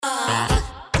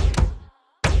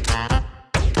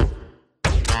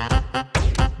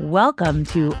Welcome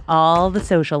to All the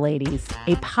Social Ladies,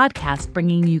 a podcast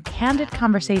bringing you candid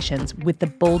conversations with the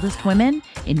boldest women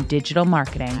in digital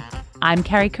marketing. I'm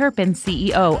Carrie Kerpen,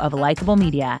 CEO of Likeable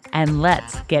Media, and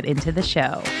let's get into the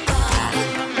show.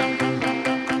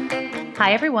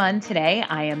 Hi, everyone. Today,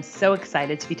 I am so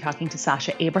excited to be talking to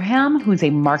Sasha Abraham, who's a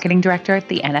marketing director at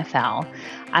the NFL.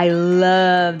 I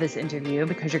love this interview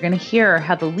because you're going to hear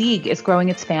how the league is growing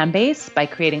its fan base by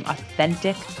creating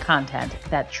authentic content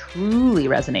that truly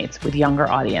resonates with younger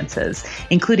audiences,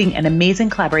 including an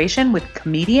amazing collaboration with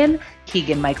comedian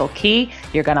Keegan-Michael Key.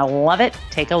 You're going to love it.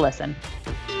 Take a listen.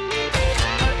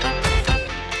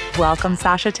 Welcome,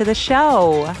 Sasha, to the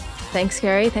show. Thanks,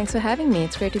 Carrie. Thanks for having me.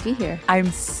 It's great to be here.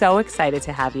 I'm so excited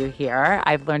to have you here.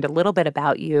 I've learned a little bit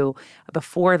about you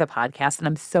before the podcast, and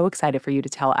I'm so excited for you to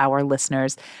tell our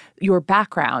listeners your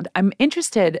background. I'm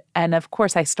interested, and of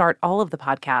course, I start all of the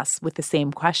podcasts with the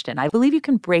same question. I believe you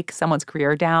can break someone's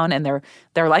career down and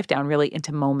their life down really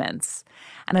into moments.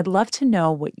 And I'd love to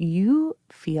know what you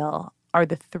feel are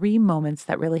the 3 moments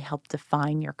that really helped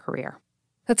define your career.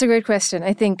 That's a great question.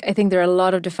 I think there are a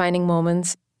lot of defining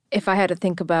moments. If I had to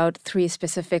think about 3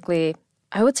 specifically,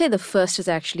 I would say the first is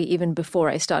actually even before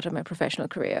I started my professional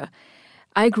career.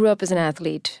 I grew up as an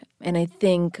athlete, and I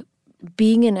think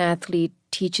being an athlete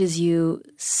teaches you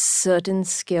certain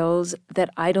skills that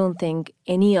I don't think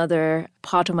any other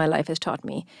part of my life has taught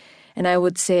me. And I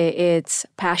would say it's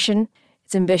passion,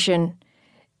 it's ambition,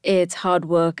 it's hard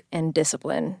work, and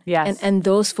discipline. Yes. And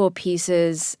those 4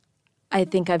 pieces, I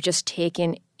think I've just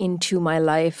taken into my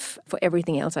life for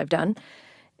everything else I've done.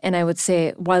 And I would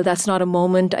say, while that's not a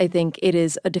moment, I think it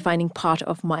is a defining part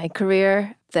of my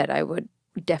career that I would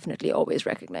definitely always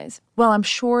recognize. Well, I'm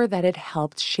sure that it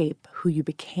helped shape who you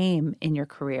became in your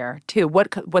career, too.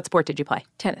 What sport did you play?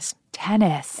 Tennis.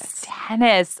 Tennis. Yes.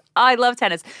 Tennis. Oh, I love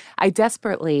tennis. I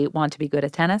desperately want to be good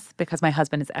at tennis because my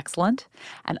husband is excellent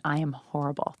and I am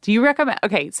horrible. Do you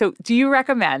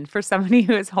recommend for somebody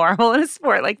who is horrible in a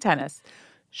sport like tennis,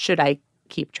 should I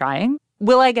keep trying?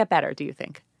 Will I get better, do you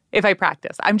think? If I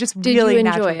practice, I'm just really Did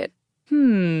you enjoy it?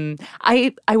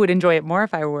 I would enjoy it more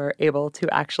if I were able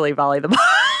to actually volley the ball,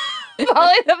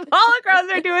 across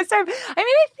or do a serve. I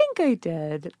mean, I think I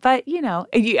did, but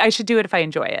I should do it if I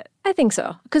enjoy it. I think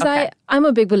so, because I'm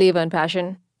a big believer in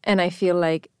passion, and I feel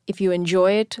like if you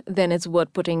enjoy it, then it's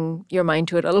worth putting your mind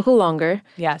to it a little longer.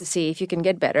 Yes. To see if you can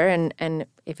get better, and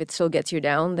if it still gets you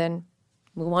down, then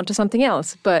move on to something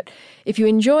else. But if you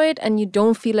enjoy it and you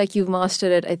don't feel like you've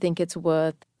mastered it, I think it's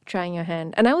worth trying your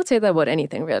hand. And I would say that about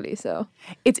anything, really. So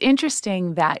it's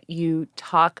interesting that you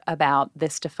talk about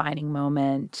this defining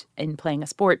moment in playing a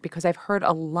sport, because I've heard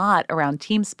a lot around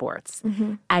team sports.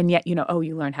 Mm-hmm. And yet, you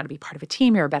learn how to be part of a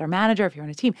team. You're a better manager if you're on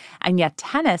a team. And yet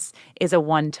tennis is a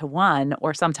 1-to-1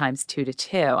 or sometimes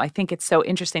 2-to-2. I think it's so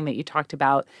interesting that you talked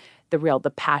about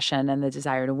the passion and the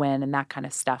desire to win and that kind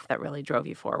of stuff that really drove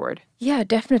you forward. Yeah,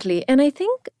 definitely. And I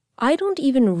think I don't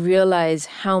even realize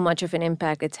how much of an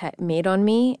impact it's made on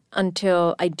me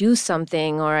until I do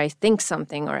something or I think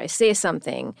something or I say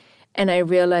something, and I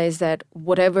realize that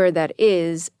whatever that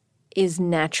is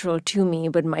natural to me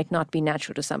but might not be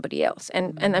natural to somebody else.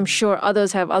 And I'm sure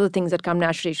others have other things that come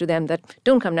naturally to them that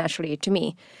don't come naturally to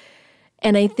me.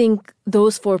 And I think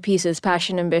those 4 pieces,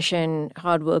 passion, ambition,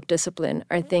 hard work, discipline,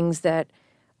 are things that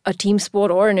a team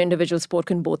sport or an individual sport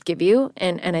can both give you.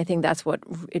 And I think that's what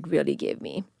it really gave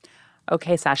me.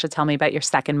 Okay, Sasha, tell me about your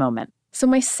second moment. So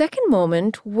my second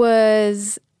moment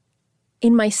was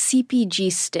in my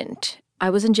CPG stint. I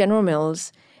was in General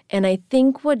Mills, and I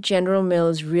think what General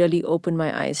Mills really opened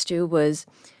my eyes to was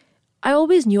I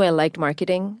always knew I liked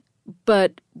marketing,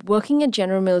 but working at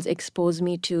General Mills exposed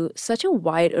me to such a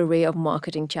wide array of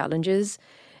marketing challenges,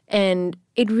 and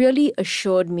it really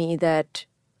assured me that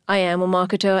I am a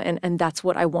marketer, and that's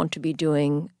what I want to be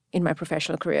doing in my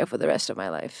professional career for the rest of my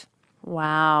life.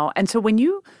 Wow. And so when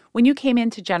you came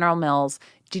into General Mills,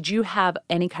 did you have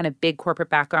any kind of big corporate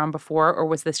background before, or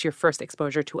was this your first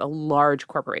exposure to a large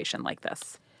corporation like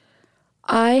this?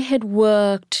 I had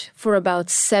worked for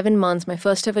about 7 months. My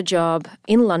first ever job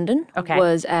in London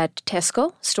was at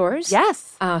Tesco stores.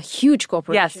 Yes. A huge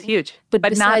corporation. Yes, huge.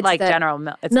 But not like General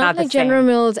Mills. It's not like General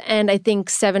Mills. And I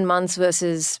think 7 months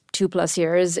versus 2+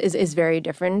 years is very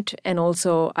different. And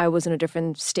also I was in a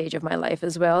different stage of my life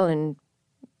as well, and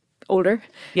older.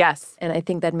 Yes. And I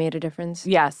think that made a difference.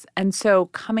 Yes. And so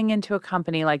coming into a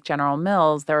company like General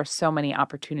Mills, there are so many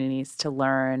opportunities to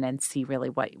learn and see really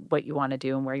what you want to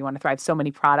do and where you want to thrive. So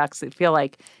many products. I feel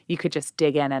like you could just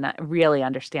dig in and really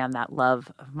understand that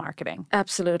love of marketing.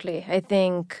 Absolutely. I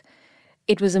think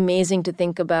it was amazing to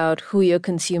think about who your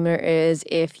consumer is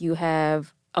if you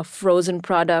have a frozen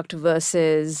product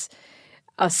versus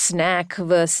a snack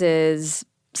versus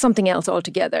something else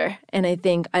altogether. And I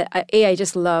think, I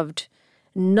just loved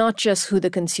not just who the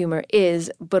consumer is,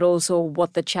 but also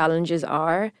what the challenges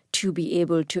are to be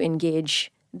able to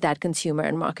engage that consumer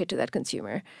and market to that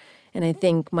consumer. And I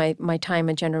think my time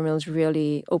at General Mills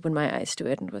really opened my eyes to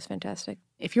it and was fantastic.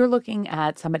 If you're looking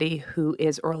at somebody who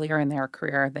is earlier in their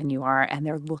career than you are, and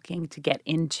they're looking to get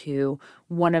into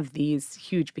one of these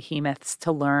huge behemoths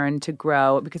to learn, to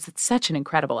grow, because it's such an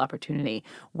incredible opportunity,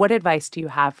 what advice do you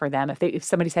have for them? If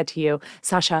somebody said to you,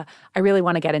 Sasha, I really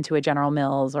want to get into a General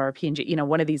Mills or a P&G,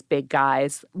 one of these big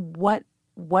guys, what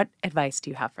advice do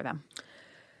you have for them?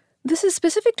 This is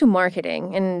specific to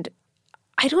marketing, and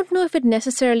I don't know if it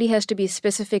necessarily has to be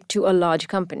specific to a large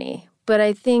company, but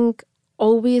I think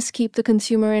always keep the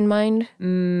consumer in mind.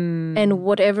 And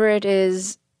whatever it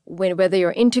is, whether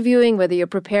you're interviewing, whether you're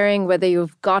preparing, whether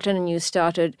you've gotten and you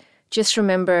started, just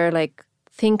remember,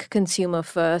 think consumer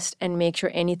first and make sure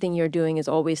anything you're doing is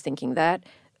always thinking that.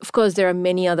 Of course, there are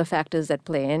many other factors that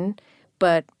play in,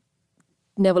 but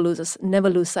never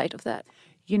lose sight of that.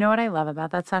 You know what I love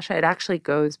about that, Sasha? It actually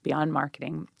goes beyond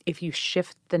marketing. If you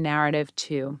shift the narrative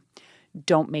to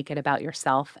don't make it about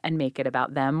yourself and make it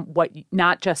about them,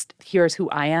 not just here's who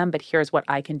I am, but here's what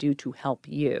I can do to help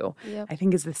you. Yep. I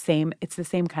think it's the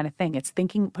same kind of thing. It's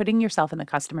putting yourself in the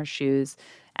customer's shoes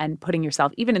and putting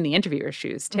yourself even in the interviewer's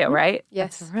shoes too, right?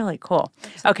 Yes. That's really cool.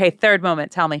 Okay, third moment,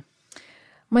 tell me.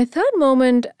 My third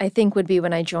moment, I think, would be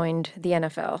when I joined the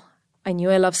NFL. I knew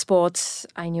I loved sports.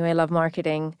 I knew I loved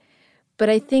marketing. But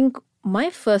I think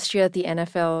my first year at the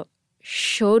NFL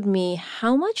showed me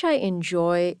how much I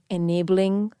enjoy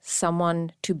enabling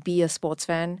someone to be a sports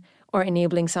fan or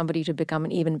enabling somebody to become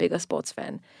an even bigger sports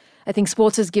fan. I think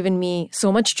sports has given me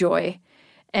so much joy,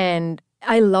 and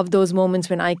I love those moments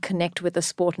when I connect with a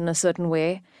sport in a certain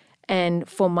way. And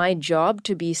for my job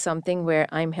to be something where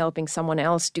I'm helping someone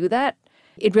else do that,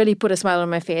 it really put a smile on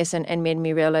my face and made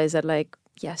me realize that,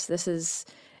 yes, this is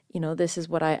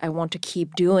what I want to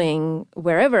keep doing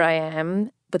wherever I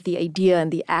am. But the idea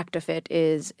and the act of it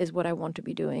is what I want to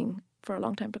be doing for a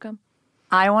long time to come.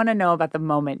 I want to know about the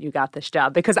moment you got this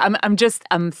job, because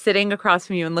I'm sitting across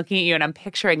from you and looking at you and I'm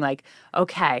picturing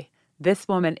okay, this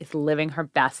woman is living her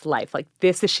best life.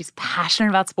 She's passionate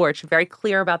about sports. She's very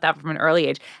clear about that from an early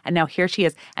age. And now here she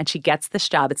is, and she gets this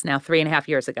job. It's now 3.5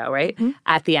 years ago, right? Mm-hmm.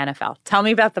 At the NFL. Tell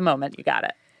me about the moment you got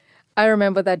it. I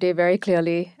remember that day very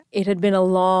clearly. It had been a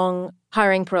long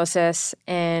hiring process,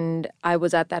 and I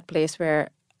was at that place where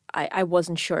I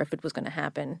wasn't sure if it was going to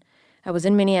happen. I was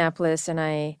in Minneapolis, and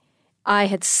I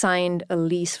had signed a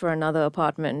lease for another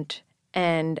apartment,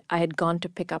 and I had gone to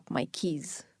pick up my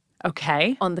keys.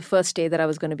 Okay. On the first day that I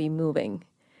was going to be moving.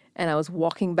 And I was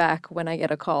walking back when I get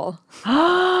a call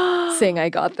saying I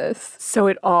got this. So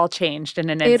it all changed in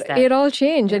an instant. It all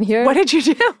changed. And here... What did you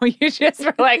do? You just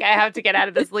were I have to get out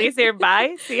of this lease here.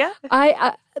 Bye. See ya.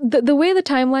 The way the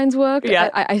timelines work, yeah.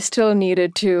 I still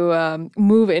needed to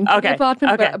move into the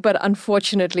apartment. But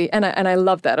unfortunately, and I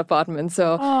love that apartment.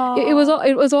 So it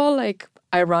was all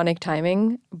ironic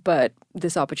timing. But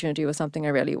this opportunity was something I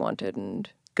really wanted. And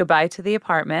goodbye to the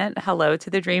apartment, hello to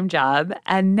the dream job,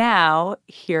 and now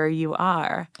here you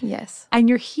are. Yes. And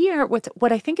you're here.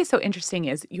 What I think is so interesting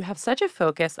is you have such a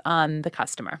focus on the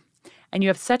customer, and you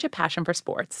have such a passion for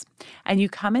sports, and you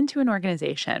come into an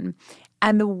organization,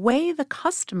 and the way the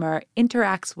customer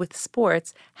interacts with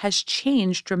sports has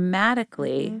changed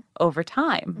dramatically over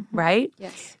time, right?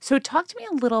 Yes. So talk to me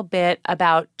a little bit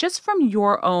about, just from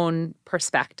your own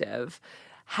perspective,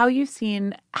 how you've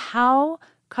seen how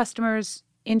customers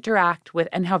interact with,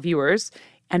 and how viewers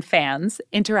and fans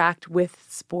interact with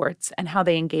sports, and how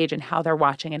they engage and how they're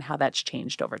watching, and how that's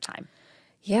changed over time.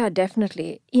 Yeah,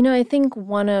 definitely. I think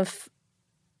one of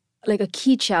a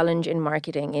key challenge in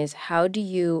marketing is how do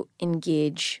you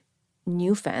engage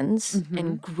new fans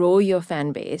and grow your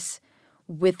fan base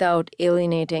without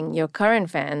alienating your current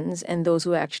fans and those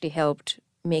who actually helped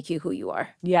make you who you are.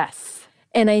 Yes.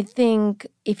 And I think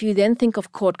if you then think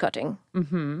of cord cutting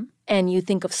and you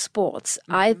think of sports,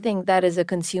 I think that is a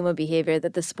consumer behavior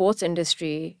that the sports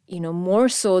industry, more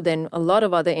so than a lot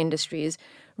of other industries,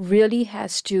 really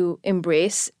has to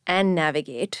embrace and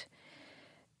navigate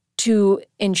to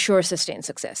ensure sustained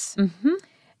success.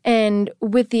 And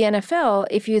with the NFL,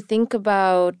 if you think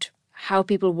about how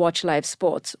people watch live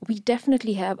sports, we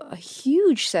definitely have a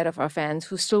huge set of our fans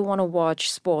who still want to watch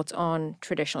sports on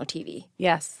traditional TV.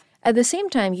 Yes. At the same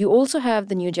time, you also have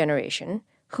the new generation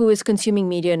who is consuming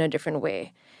media in a different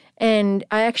way. And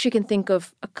I actually can think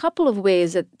of a couple of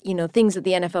ways that, things that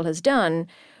the NFL has done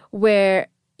where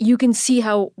you can see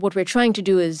how what we're trying to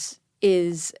do is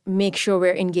is make sure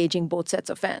we're engaging both sets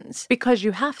of fans. Because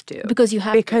you have to. Because you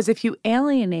have Because if you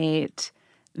alienate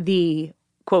the,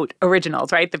 quote,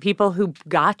 originals, right, the people who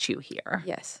got you here,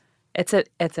 yes, it's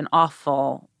an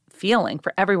awful feeling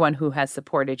for everyone who has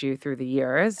supported you through the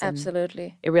years.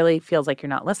 Absolutely. It really feels like you're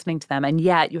not listening to them, and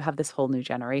yet you have this whole new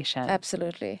generation.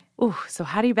 Absolutely. Ooh, so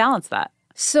how do you balance that?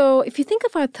 So if you think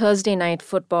of our Thursday night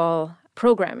football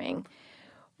programming,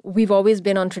 we've always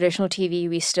been on traditional TV.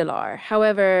 We still are.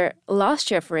 However,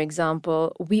 last year, for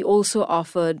example, we also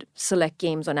offered select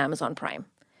games on Amazon Prime.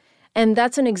 And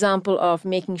that's an example of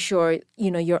making sure,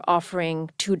 you're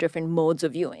offering two different modes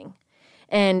of viewing.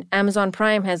 And Amazon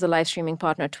Prime has a live streaming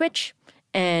partner, Twitch,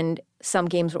 and some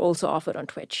games were also offered on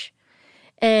Twitch.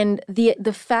 And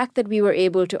the fact that we were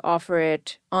able to offer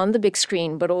it on the big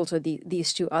screen, but also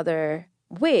these two other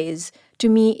ways, to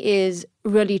me is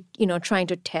really, trying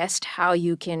to test how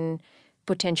you can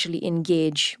potentially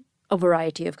engage a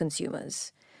variety of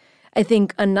consumers. I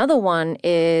think another one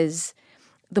is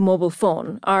the mobile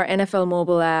phone. Our NFL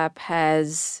mobile app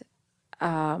has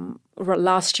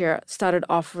last year started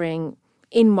offering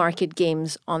in-market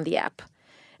games on the app.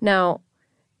 Now,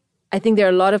 I think there are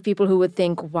a lot of people who would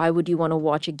think, why would you want to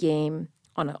watch a game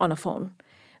on a phone?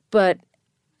 But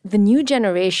the new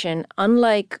generation,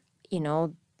 unlike,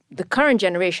 the current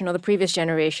generation or the previous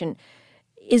generation,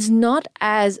 is not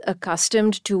as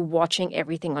accustomed to watching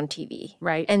everything on TV.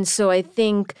 Right. And so I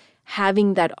think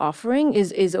having that offering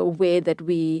is a way that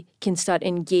we can start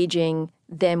engaging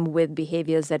them with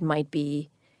behaviors that might be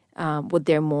what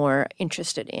they're more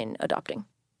interested in adopting.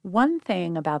 One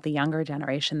thing about the younger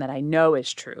generation that I know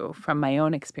is true from my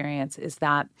own experience is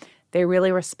that they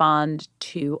really respond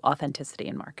to authenticity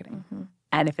in marketing. Mm-hmm.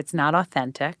 And if it's not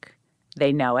authentic,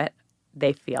 they know it,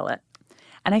 they feel it.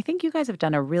 And I think you guys have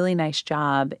done a really nice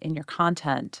job in your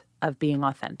content of being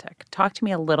authentic. Talk to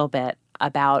me a little bit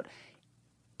about,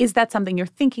 is that something you're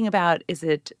thinking about? Is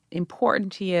it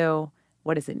important to you?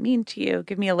 What does it mean to you?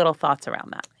 Give me a little thoughts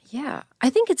around that. Yeah, I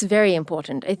think it's very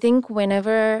important. I think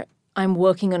whenever I'm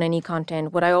working on any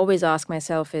content, what I always ask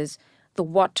myself is the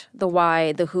what, the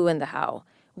why, the who, and the how.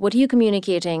 What are you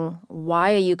communicating?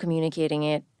 Why are you communicating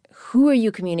it? Who are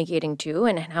you communicating to?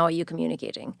 And how are you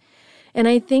communicating? And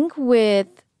I think with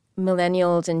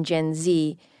millennials and Gen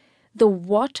Z, the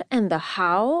what and the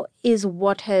how is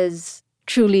what has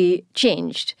truly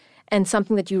changed and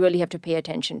something that you really have to pay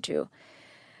attention to.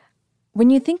 When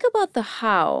you think about the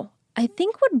how, I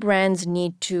think what brands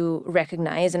need to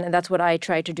recognize, and that's what I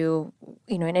try to do,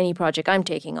 in any project I'm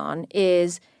taking on,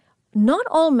 is not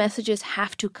all messages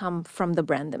have to come from the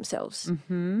brand themselves.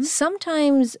 Mm-hmm.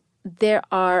 Sometimes there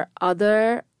are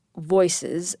other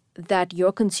voices that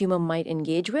your consumer might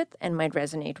engage with and might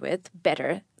resonate with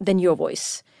better than your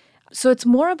voice. So it's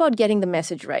more about getting the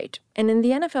message right. And in the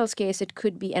NFL's case, it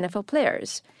could be NFL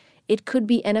players. It could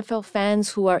be NFL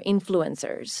fans who are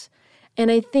influencers. And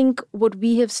I think what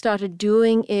we have started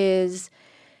doing is,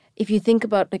 if you think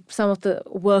about some of the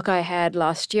work I had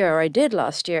last year, or I did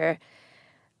last year,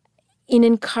 in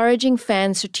encouraging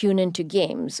fans to tune into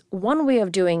games, one way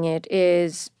of doing it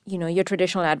is, your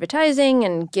traditional advertising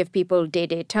and give people day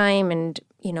time. And,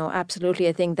 absolutely,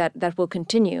 I think that will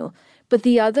continue. But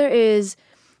the other is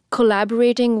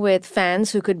collaborating with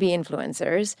fans who could be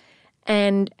influencers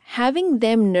and having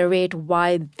them narrate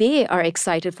why they are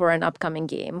excited for an upcoming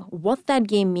game, what that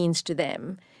game means to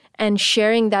them, and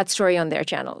sharing that story on their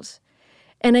channels.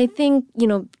 And I think,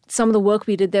 some of the work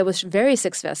we did there was very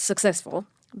successful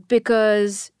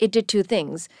because it did two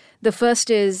things. The first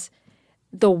is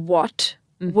the what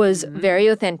was very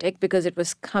authentic because it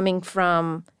was coming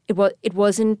from, it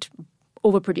wasn't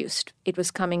overproduced. It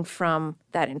was coming from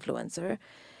that influencer.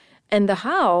 And the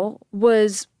how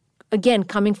was, again,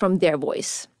 coming from their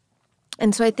voice.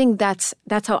 And so I think that's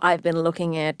how I've been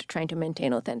looking at trying to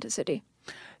maintain authenticity.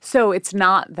 So it's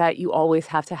not that you always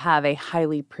have to have a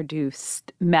highly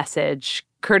produced message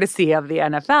courtesy of the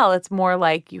NFL. It's more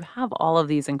like you have all of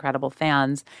these incredible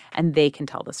fans and they can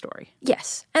tell the story.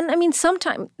 Yes. And I mean,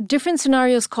 sometimes different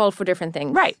scenarios call for different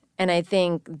things. Right. And I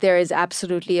think there is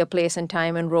absolutely a place and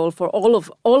time and role for all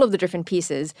of the different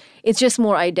pieces. It's just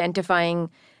more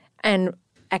identifying and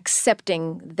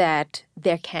accepting that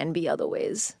there can be other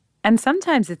ways. And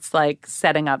sometimes it's like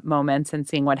setting up moments and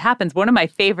seeing what happens. One of my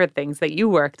favorite things that you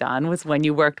worked on was when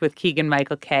you worked with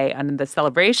Keegan-Michael Kay on the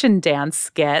celebration dance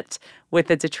skit with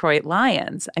the Detroit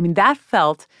Lions. I mean, that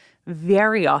felt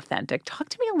very authentic. Talk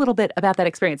to me a little bit about that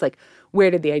experience. Like,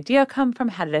 where did the idea come from?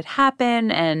 How did it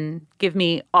happen? And give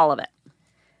me all of it.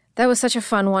 That was such a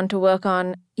fun one to work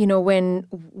on. When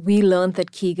we learned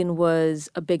that Keegan was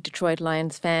a big Detroit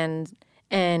Lions fan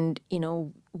and,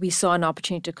 we saw an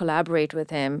opportunity to collaborate with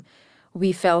him,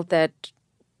 we felt that,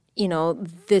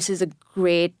 this is a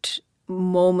great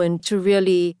moment to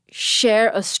really share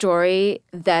a story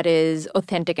that is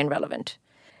authentic and relevant.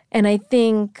 And I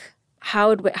think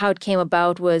how it came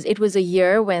about was it was a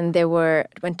year when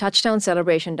touchdown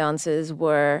celebration dances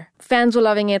fans were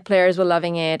loving it, players were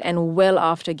loving it, and well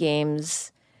after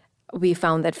games, we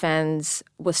found that fans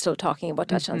were still talking about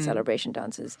touchdown celebration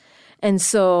dances. And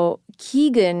so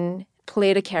Keegan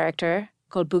played a character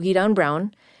called Boogie Down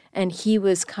Brown, and he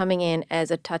was coming in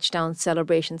as a touchdown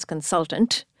celebrations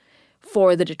consultant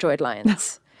for the Detroit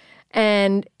Lions.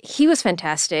 And he was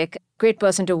fantastic, great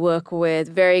person to work with,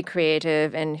 very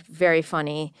creative and very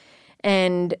funny.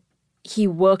 And he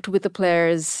worked with the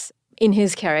players in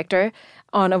his character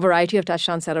on a variety of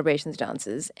touchdown celebrations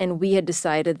dances. And we had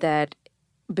decided that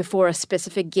before a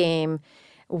specific game,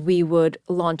 we would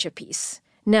launch a piece.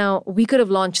 Now, we could have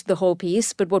launched the whole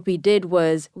piece, but what we did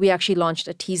was we actually launched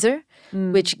a teaser,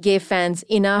 which gave fans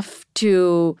enough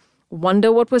to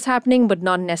wonder what was happening, but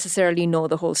not necessarily know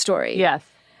the whole story. Yes.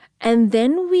 And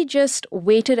then we just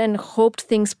waited and hoped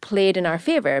things played in our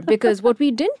favor, because what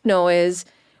we didn't know is,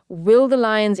 will the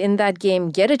Lions in that game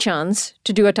get a chance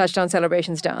to do a touchdown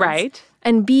celebrations dance? Right.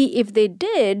 And B, if they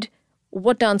did,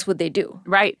 what dance would they do?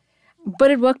 Right.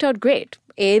 But it worked out great.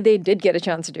 A, they did get a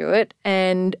chance to do it,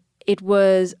 and it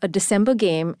was a December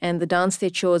game, and the dance they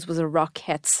chose was a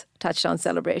Rockettes touchdown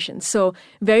celebration. So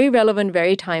very relevant,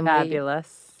 very timely.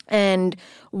 Fabulous. And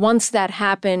once that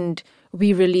happened,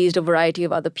 we released a variety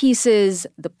of other pieces.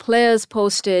 The players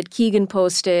posted, Keegan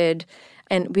posted,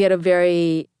 and we had a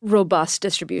very robust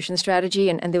distribution strategy,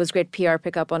 and there was great PR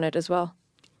pickup on it as well.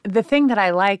 The thing that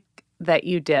I like that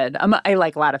you did, I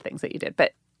like a lot of things that you did,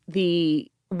 but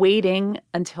the waiting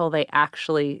until they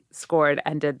actually scored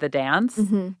and did the dance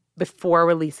before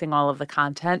releasing all of the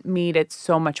content made it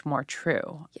so much more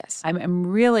true. Yes. I'm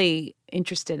really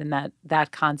interested in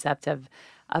that concept of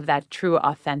that true,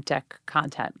 authentic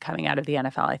content coming out of the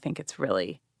NFL. I think it's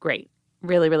really great.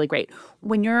 Really, really great.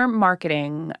 When you're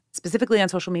marketing, specifically on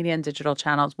social media and digital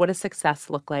channels, what does success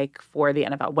look like for the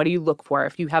NFL? What do you look for?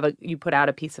 If you put out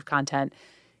a piece of content,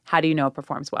 how do you know it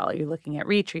performs well? Are you looking at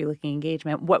reach? Are you looking at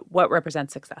engagement? What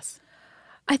represents success?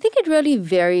 I think it really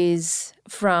varies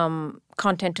from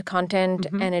content to content,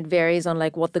 and it varies on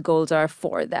what the goals are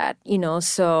for that.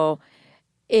 So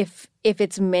if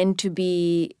it's meant to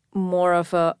be more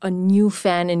of a new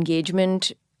fan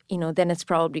engagement, then it's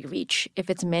probably reach. If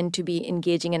it's meant to be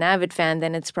engaging an avid fan,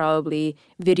 then it's probably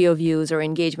video views or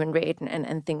engagement rate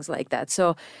and things like that.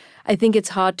 So I think it's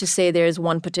hard to say there's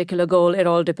one particular goal. It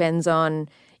all depends on,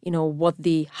 what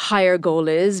the higher goal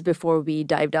is before we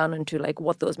dive down into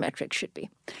what those metrics should be.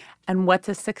 And what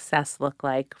does success look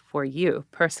like for you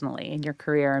personally in your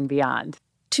career and beyond?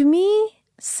 To me,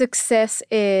 success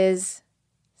is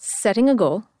setting a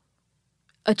goal,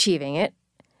 achieving it,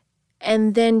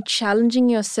 and then challenging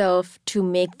yourself to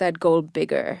make that goal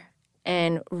bigger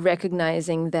and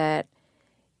recognizing that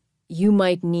you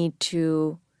might need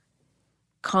to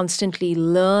constantly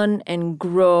learn and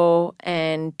grow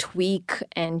and tweak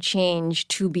and change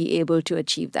to be able to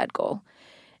achieve that goal.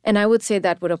 And I would say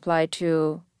that would apply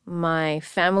to my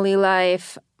family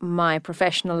life, my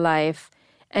professional life,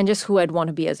 and just who I'd want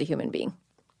to be as a human being.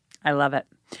 I love it.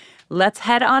 Let's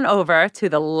head on over to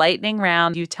the lightning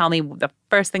round. You tell me the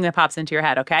first thing that pops into your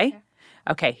head, okay?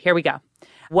 Okay, here we go.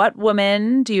 What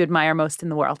woman do you admire most in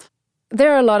the world?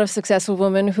 There are a lot of successful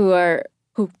women who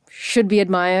should be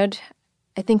admired.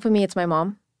 I think for me, it's my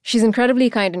mom. She's incredibly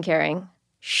kind and caring.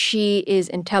 She is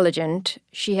intelligent.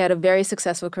 She had a very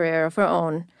successful career of her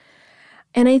own.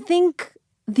 And I think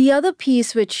the other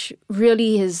piece which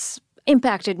really has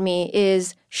impacted me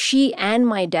is she and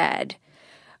my dad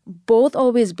both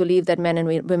always believed that men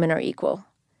and women are equal.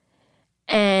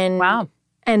 And wow.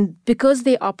 And because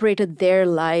they operated their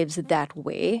lives that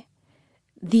way,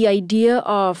 the idea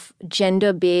of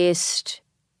gender-based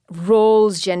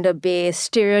roles, gender-based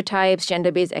stereotypes,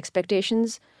 gender-based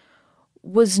expectations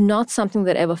was not something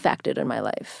that ever factored in my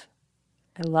life.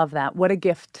 I love that. What a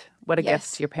gift. What a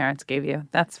gift your parents gave you.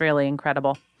 That's really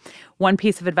incredible. One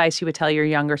piece of advice you would tell your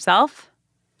younger self?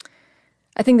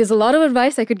 I think there's a lot of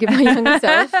advice I could give my younger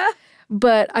self.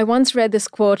 But I once read this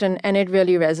quote and it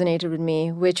really resonated with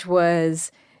me, which was,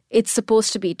 it's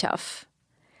supposed to be tough.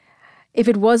 If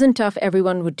it wasn't tough,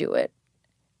 everyone would do it.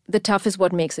 The tough is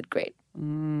what makes it great.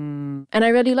 And I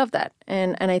really love that.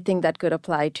 And I think that could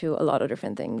apply to a lot of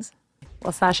different things.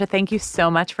 Well, Sasha, thank you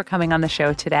so much for coming on the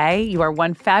show today. You are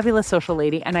one fabulous social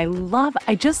lady. And I love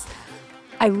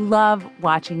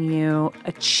watching you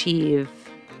achieve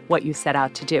what you set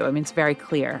out to do. I mean, it's very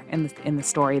clear in the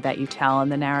story that you tell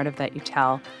and the narrative that you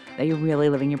tell that you're really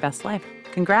living your best life.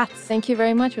 Congrats. Thank you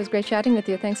very much. It was great chatting with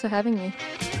you. Thanks for having me.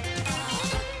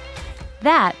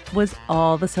 That was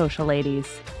All the Social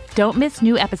Ladies. Don't miss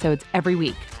new episodes every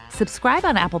week. Subscribe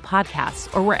on Apple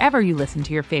Podcasts or wherever you listen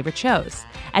to your favorite shows.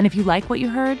 And if you like what you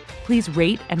heard, please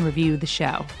rate and review the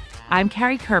show. I'm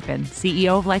Carrie Kerpen,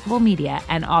 CEO of Likeable Media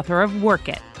and author of Work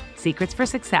It, Secrets for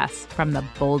Success from the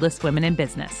Boldest Women in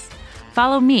Business.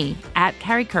 Follow me at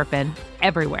Carrie Kerpen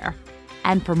everywhere.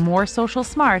 And for more social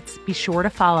smarts, be sure to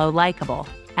follow Likeable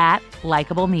at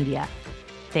Likeable Media.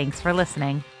 Thanks for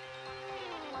listening.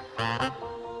 Thank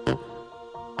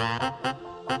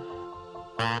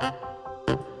you.